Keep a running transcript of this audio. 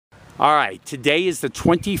All right, today is the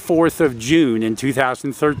 24th of June in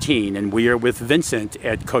 2013, and we are with Vincent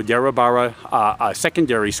at Koderobara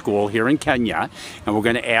Secondary School here in Kenya, and we're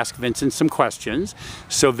going to ask Vincent some questions.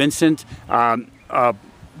 So Vincent,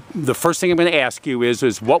 the first thing I'm going to ask you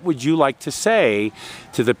is what would you like to say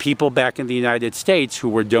to the people back in the United States who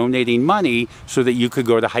were donating money so that you could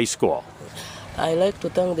go to high school? I like to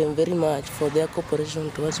thank them very much for their cooperation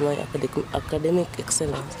towards my academic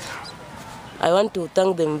excellence. I want to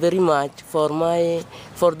thank them very much for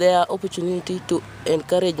their opportunity to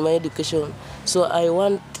encourage my education. So I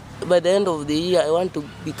want, by the end of the year, I want to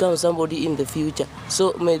become somebody in the future.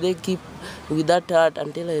 So may they keep with that heart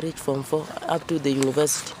until I reach Form 4 up to the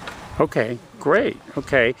university. Okay, great.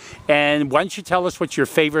 Okay, and why don't you tell us what your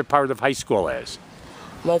favorite part of high school is?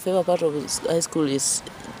 My favorite part of high school is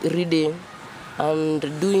reading and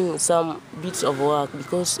doing some bits of work,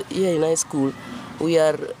 because here in high school we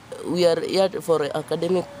are here for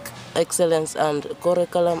academic excellence and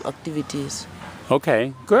curriculum activities.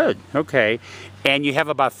 Okay, good. Okay, and you have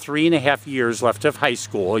about 3.5 years left of high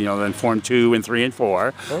school, you know, then Form 2 and 3 and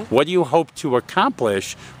 4. Huh? What do you hope to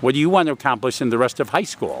accomplish? What do you want to accomplish in the rest of high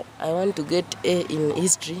school? I want to get A in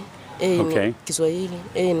history, A in Kiswahili,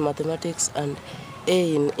 A in mathematics, and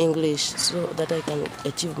A in English, so that I can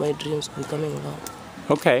achieve my dreams of becoming a lawyer.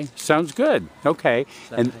 Okay, sounds good. Okay,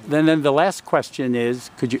 and then the last question is,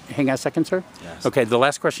 could you hang on a second, sir? Yes. Okay, the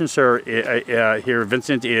last question, sir, here,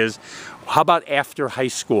 Vincent, is how about after high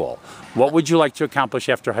school? What would you like to accomplish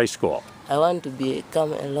after high school? I want to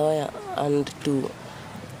become a lawyer and to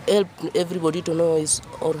help everybody to know his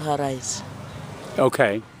or her rights.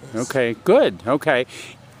 Okay, Yes. okay, good, okay.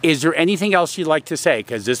 Is there anything else you'd like to say?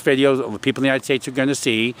 Because this video, people in the United States are going to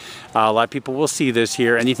see. A lot of people will see this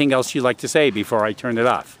here. Anything else you'd like to say before I turn it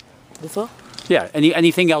off? Before? Yeah,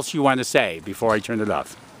 anything else you want to say before I turn it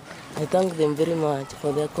off? I thank them very much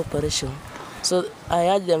for their cooperation. So I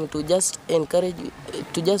urge them to just encourage,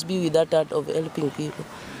 to just be with that heart of helping people.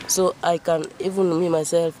 So I can, even me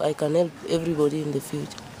myself, I can help everybody in the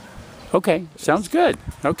future. Okay, sounds good.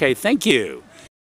 Okay, thank you.